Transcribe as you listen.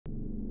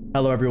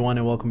Hello everyone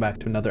and welcome back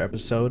to another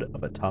episode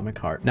of Atomic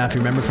Heart. Now if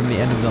you remember from the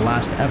end of the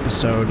last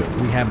episode,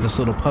 we have this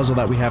little puzzle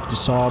that we have to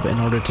solve in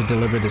order to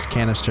deliver this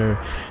canister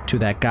to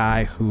that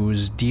guy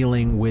who's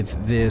dealing with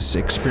this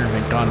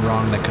experiment gone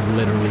wrong that could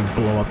literally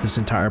blow up this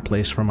entire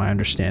place from my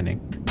understanding.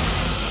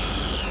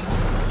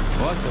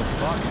 What the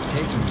fuck is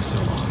taking you so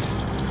long?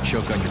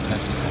 Choke on your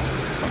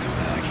pesticides, fucking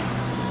bag.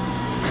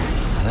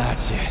 Now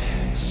that's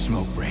it.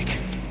 Smoke break.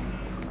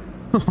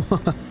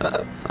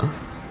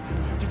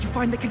 Did you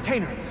find the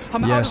container?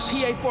 I'm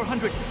yes. out of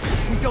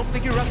PA-400. We don't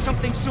figure out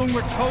something soon,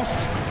 we're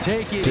toast.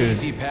 Take it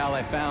easy, pal.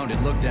 I found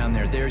it. Look down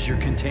there. There's your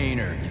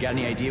container. You got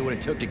any idea what it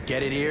took to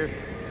get it here?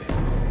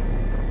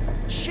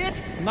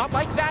 Shit! Not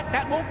like that.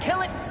 That won't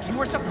kill it. You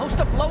were supposed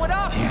to blow it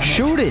up. Damn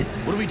shoot it.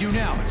 What do we do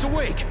now? It's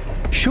awake.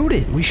 Shoot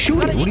it. We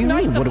shoot it. What do you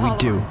mean? What do we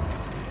do?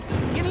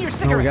 Give me your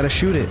cigarette. No, we gotta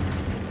shoot it.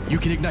 You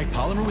can ignite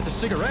polymer with a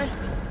cigarette?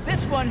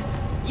 This one,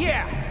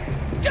 yeah.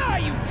 Die,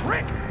 you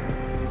prick!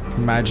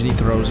 Imagine he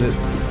throws it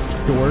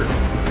short.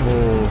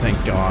 Oh, thank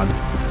God.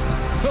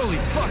 Holy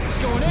fuck, it's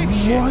going ape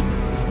shit! What?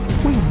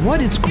 Wait,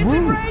 what? It's Groot! It's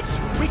enraged!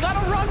 We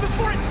gotta run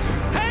before it...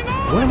 Hang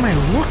on! What am I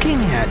looking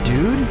at,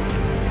 dude?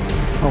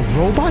 A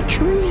robot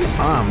tree?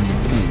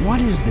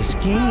 What is this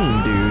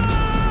game, dude?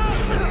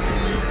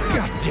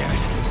 God damn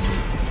it!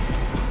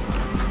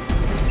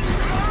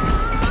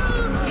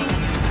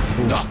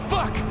 Oh,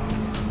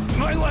 fuck!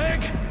 My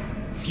leg!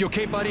 You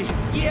okay, buddy?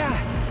 Yeah,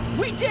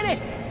 we did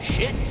it!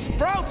 Shit,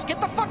 Sprouts,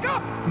 get the fuck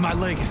up! My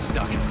leg is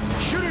stuck.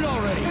 Shoot it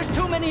already! There's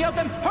too many of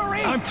them,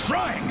 hurry! I'm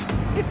trying!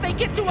 If they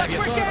get to us, Have you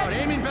we're thought dead! about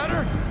aiming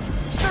better?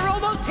 They're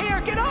almost here,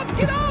 get up,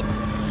 get up!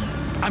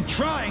 I'm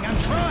trying!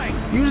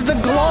 Use the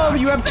glove,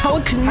 you have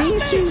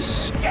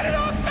telekinesis! Get it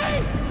off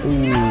me!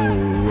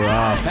 Ooh,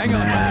 rough, Hang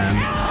on, man.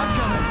 I'm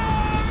coming.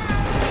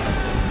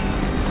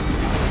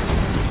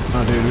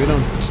 Oh, dude, we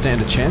don't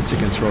stand a chance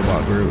against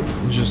Robot Groot.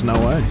 There's just no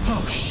way.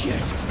 Oh,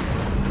 shit.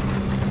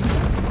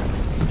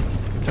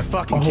 The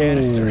fucking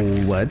canister.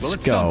 Let's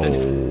go.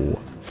 Something.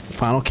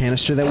 Final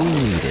canister that we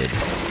needed.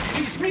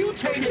 He's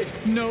mutated!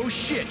 No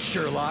shit,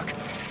 Sherlock.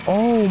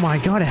 Oh my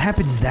God, it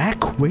happens that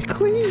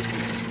quickly?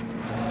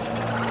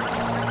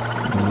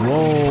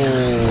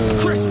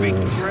 Whoa. Crispy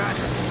rat.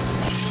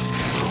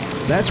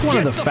 That's one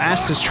of the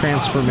fastest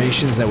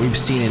transformations that we've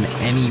seen in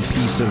any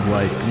piece of,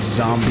 like,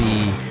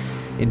 zombie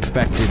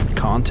infected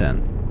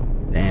content.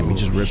 Damn, he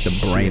just ripped the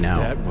brain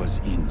out. That was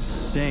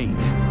insane.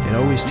 It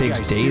always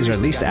takes days or at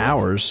least got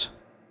hours.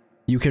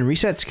 You can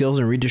reset skills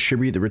and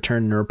redistribute the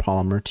returned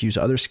neuropolymer to use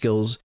other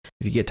skills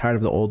if you get tired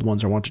of the old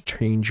ones or want to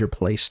change your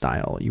play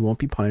style. You won't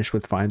be punished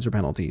with fines or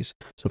penalties,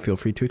 so feel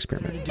free to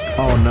experiment.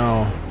 Oh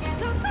no.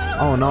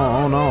 Oh no,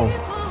 oh no.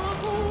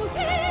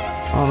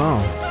 Oh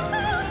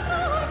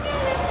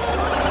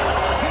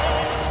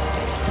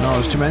no. No,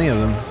 there's too many of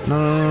them. No,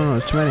 no, no, no,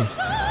 there's too many.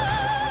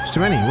 There's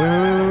too many.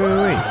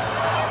 Wait.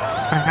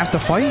 I have to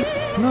fight?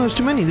 No, there's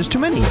too many. There's too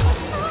many.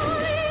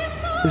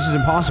 This is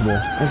impossible.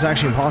 It's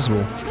actually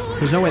impossible.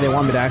 There's no way they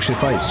want me to actually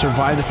fight.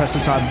 Survive the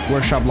pesticide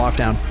workshop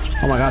lockdown.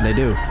 Oh my God, they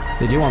do.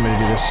 They do want me to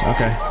do this.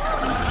 Okay.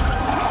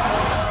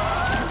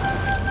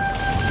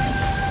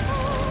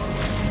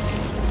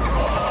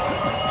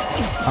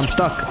 I'm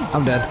stuck.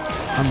 I'm dead.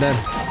 I'm dead.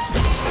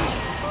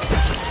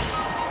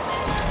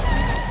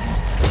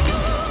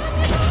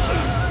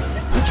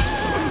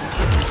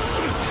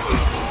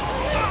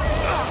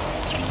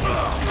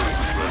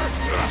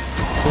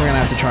 We're gonna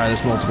have to try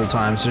this multiple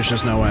times. There's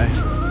just no way.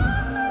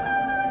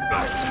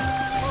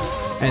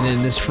 And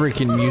then this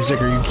freaking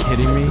music, are you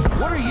kidding me?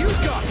 What are you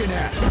gawking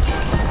at?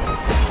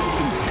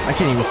 I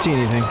can't even see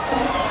anything.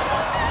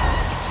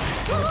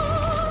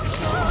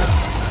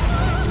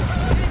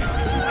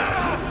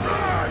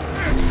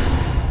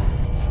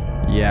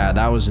 Yeah,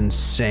 that was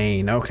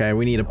insane. Okay,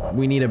 we need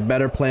a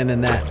better plan than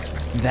that.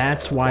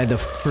 That's why the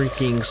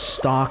freaking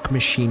stock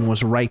machine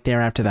was right there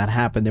after that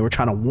happened. They were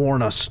trying to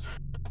warn us.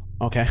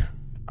 Okay.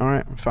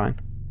 Alright, fine.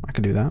 I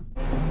can do that.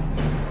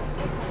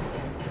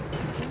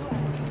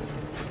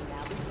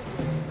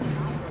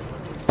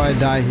 If I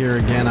die here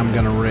again, I'm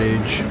gonna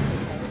rage.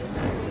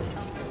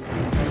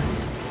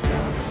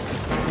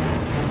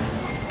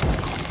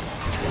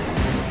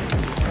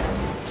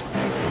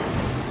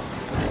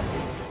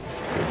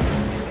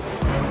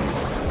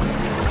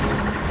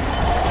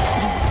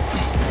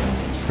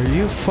 Are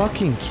you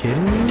fucking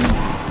kidding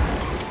me?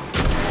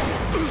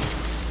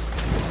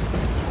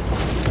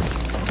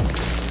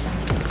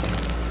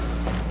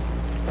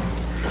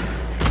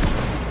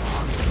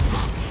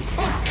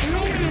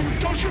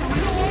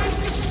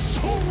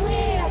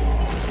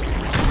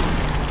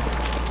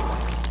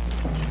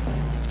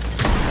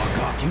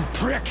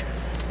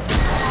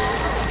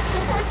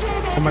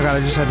 Oh my God, I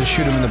just had to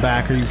shoot him in the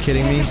back. Are you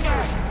kidding me?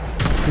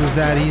 It was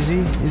that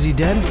easy? Is he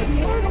dead?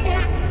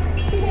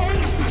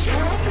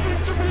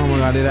 Oh my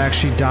God, it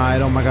actually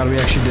died. Oh my God, we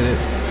actually did it.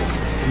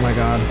 Oh my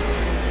God.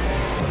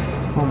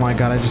 Oh my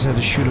God, I just had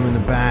to shoot him in the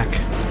back.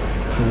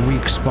 The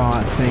weak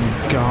spot,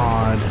 thank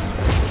God.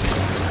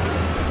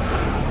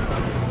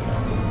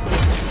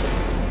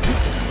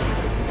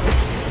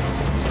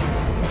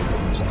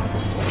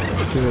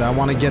 Dude, I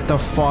want to get the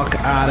fuck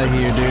out of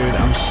here, dude.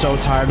 I'm so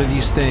tired of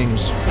these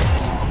things.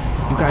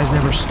 You guys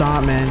never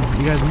stop, man.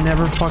 You guys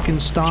never fucking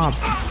stop.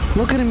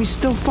 Look at him, he's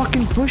still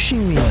fucking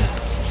pushing me.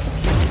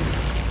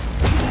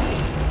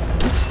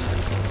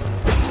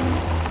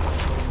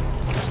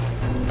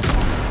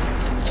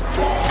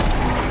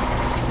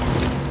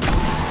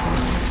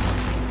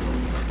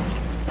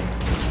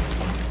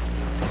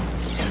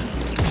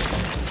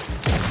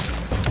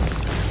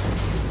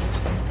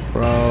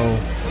 Bro,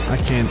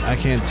 I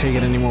can't take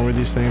it anymore with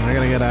these things. I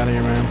gotta get out of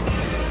here, man.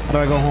 How do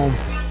I go home?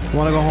 I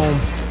wanna go home.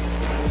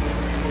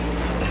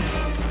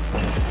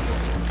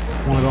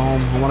 I wanna go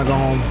home. I wanna go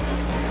home.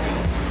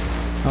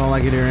 I don't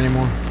like it here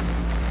anymore.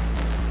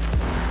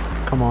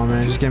 Come on,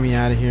 man. Just get me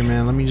out of here,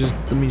 man. Let me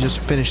just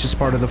finish this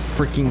part of the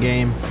freaking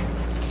game.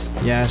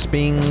 Yes.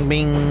 Bing,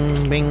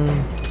 bing, bing,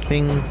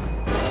 bing,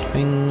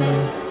 bing.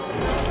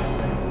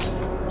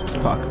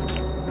 Fuck.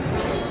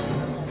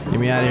 Get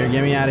me out of here.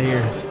 Get me out of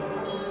here.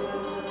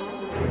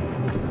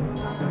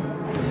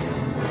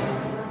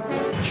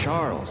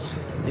 Charles,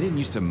 they didn't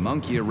used to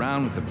monkey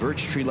around with the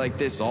birch tree like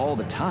this all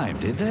the time,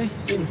 did they?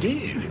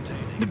 Indeed.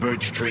 The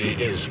birch tree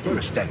is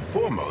first and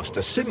foremost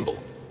a symbol,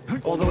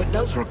 although it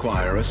does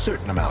require a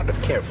certain amount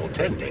of careful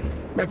tending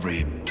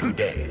every 2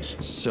 days.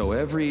 So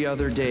every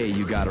other day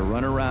you gotta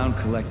run around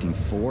collecting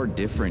 4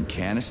 different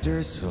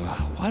canisters?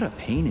 Ugh, what a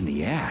pain in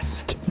the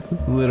ass.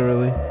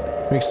 Literally.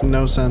 Makes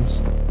no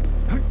sense.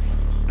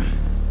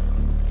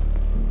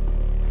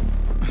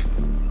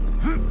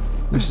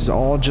 This is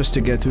all just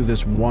to get through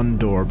this one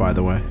door, by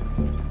the way.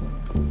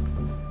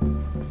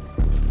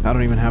 I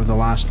don't even have the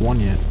last one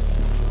yet.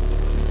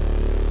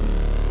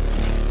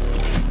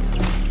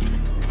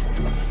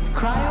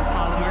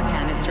 Cryopolymer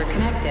canister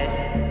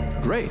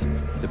connected. Great.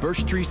 The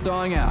birch tree's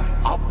thawing out.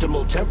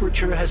 Optimal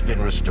temperature has been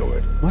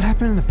restored. What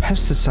happened in the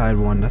pesticide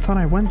one? I thought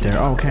I went there.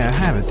 Oh, okay, I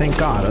have it. Thank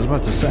God. I was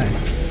about to say.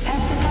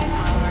 Pesticide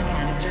polymer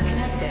canister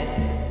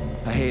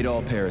connected. I hate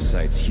all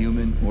parasites,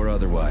 human or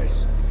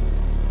otherwise.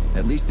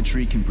 At least the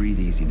tree can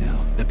breathe easy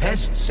now. The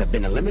pests have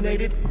been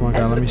eliminated, Oh my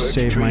God, and let the me birch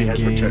save tree my has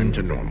game. returned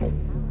to normal.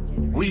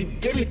 We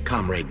did it,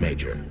 Comrade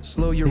Major.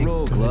 Slow your Thank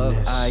roll, Glove.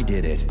 goodness. I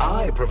did it.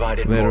 I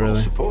provided moral Literally.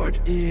 support.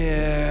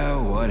 Yeah,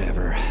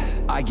 whatever.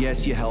 I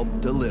guess you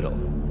helped a little.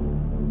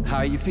 How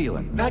are you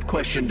feeling? That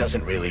question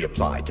doesn't really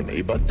apply to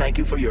me, but thank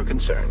you for your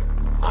concern.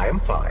 I am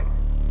fine.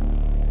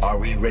 Are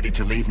we ready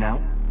to leave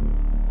now?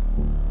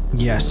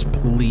 Yes,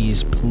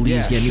 please,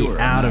 please get sure. me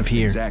out I'm of not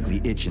here.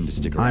 Exactly itching to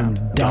stick around.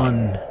 I'm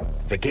done.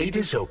 The gate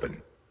is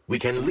open. We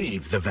can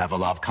leave the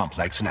Vavilov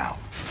complex now.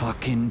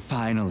 Fucking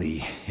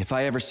finally. If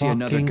I ever see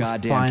another Fucking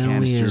goddamn finally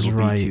canister, is it'll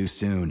right. be too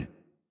soon.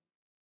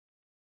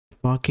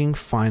 Fucking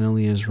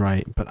finally is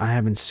right, but I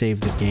haven't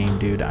saved the game,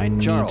 dude. I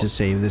need Charles, to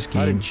save this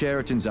how game. did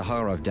Cheriton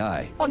Zaharov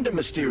die? Under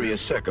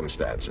mysterious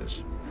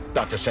circumstances.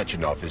 Dr.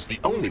 Sechenov is the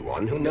only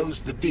one who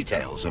knows the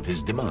details of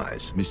his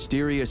demise.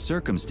 Mysterious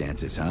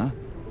circumstances, huh?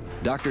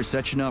 Dr.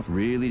 Sechenov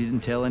really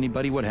didn't tell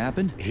anybody what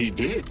happened? He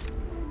did.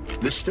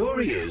 The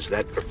story is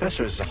that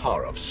Professor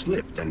Zaharov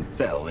slipped and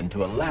fell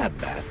into a lab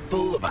bath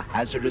full of a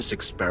hazardous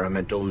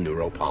experimental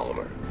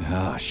neuropolymer.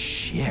 Oh,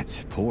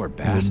 shit. Poor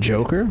bastard. The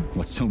Joker?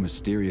 What's so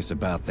mysterious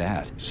about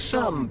that?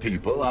 Some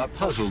people are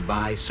puzzled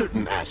by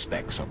certain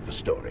aspects of the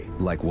story.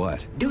 Like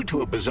what? Due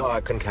to a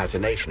bizarre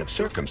concatenation of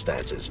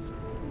circumstances,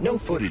 no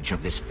footage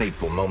of this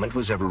fateful moment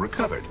was ever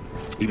recovered,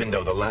 even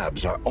though the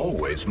labs are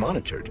always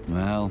monitored.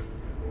 Well,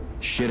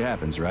 shit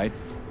happens, right?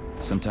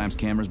 Sometimes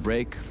cameras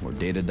break, or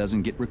data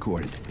doesn't get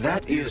recorded.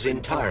 That is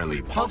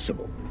entirely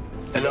possible.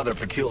 Another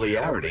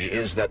peculiarity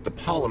is that the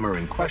polymer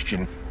in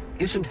question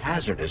isn't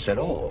hazardous at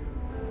all.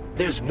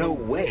 There's no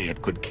way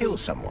it could kill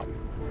someone.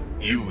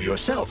 You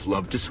yourself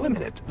love to swim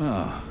in it.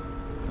 Oh,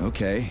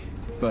 okay.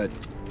 But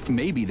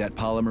maybe that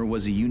polymer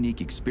was a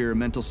unique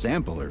experimental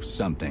sample or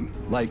something.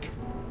 Like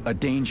a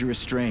dangerous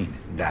strain.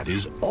 That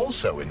is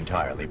also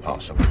entirely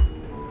possible.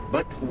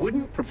 But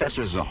wouldn't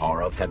Professor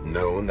Zaharov have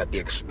known that the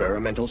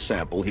experimental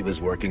sample he was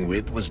working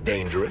with was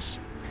dangerous?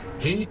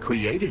 He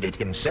created it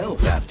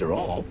himself, after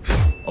all,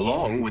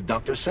 along with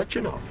Dr.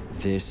 Sechenov.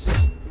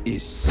 This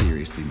is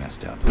seriously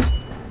messed up.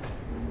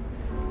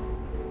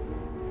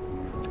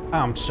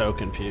 I'm so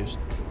confused.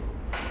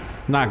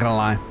 Not gonna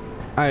lie.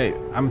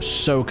 I'm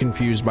so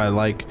confused by,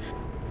 like,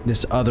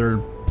 this other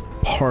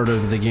part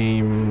of the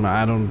game.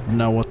 I don't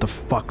know what the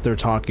fuck they're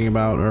talking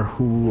about or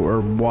who or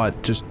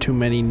what. Just too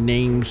many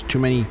names, too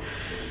many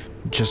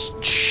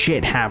just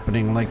shit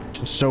happening. Like,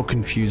 just so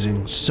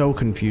confusing, so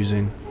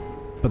confusing.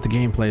 But the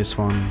gameplay is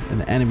fun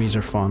and the enemies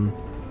are fun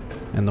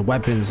and the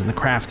weapons and the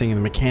crafting and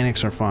the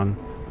mechanics are fun.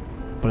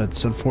 But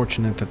it's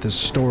unfortunate that this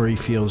story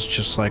feels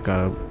just like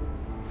a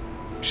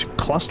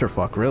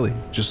clusterfuck, really.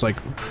 Just like,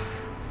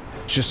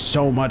 just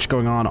so much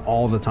going on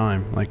all the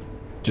time. Like,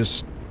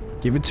 just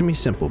give it to me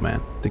simple,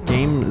 man. The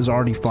game is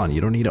already fun.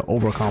 You don't need to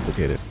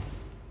overcomplicate it.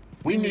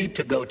 We need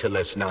to go to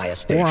Lesnaya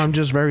Station. Or I'm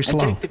just very and slow.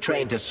 take the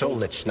train to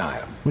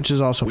Solnitsnaya. Which is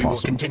also We will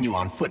possible. continue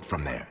on foot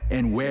from there.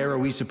 And where are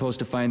we supposed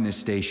to find this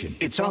station?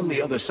 It's on the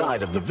other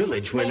side of the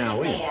village we're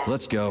now in.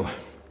 Let's go.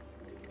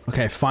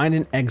 Okay, find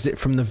an exit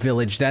from the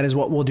village. That is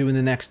what we'll do in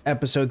the next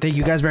episode. Thank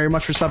you guys very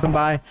much for stopping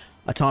by.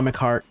 Atomic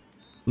Heart.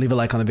 Leave a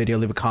like on the video,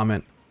 leave a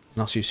comment,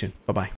 and I'll see you soon. Bye-bye.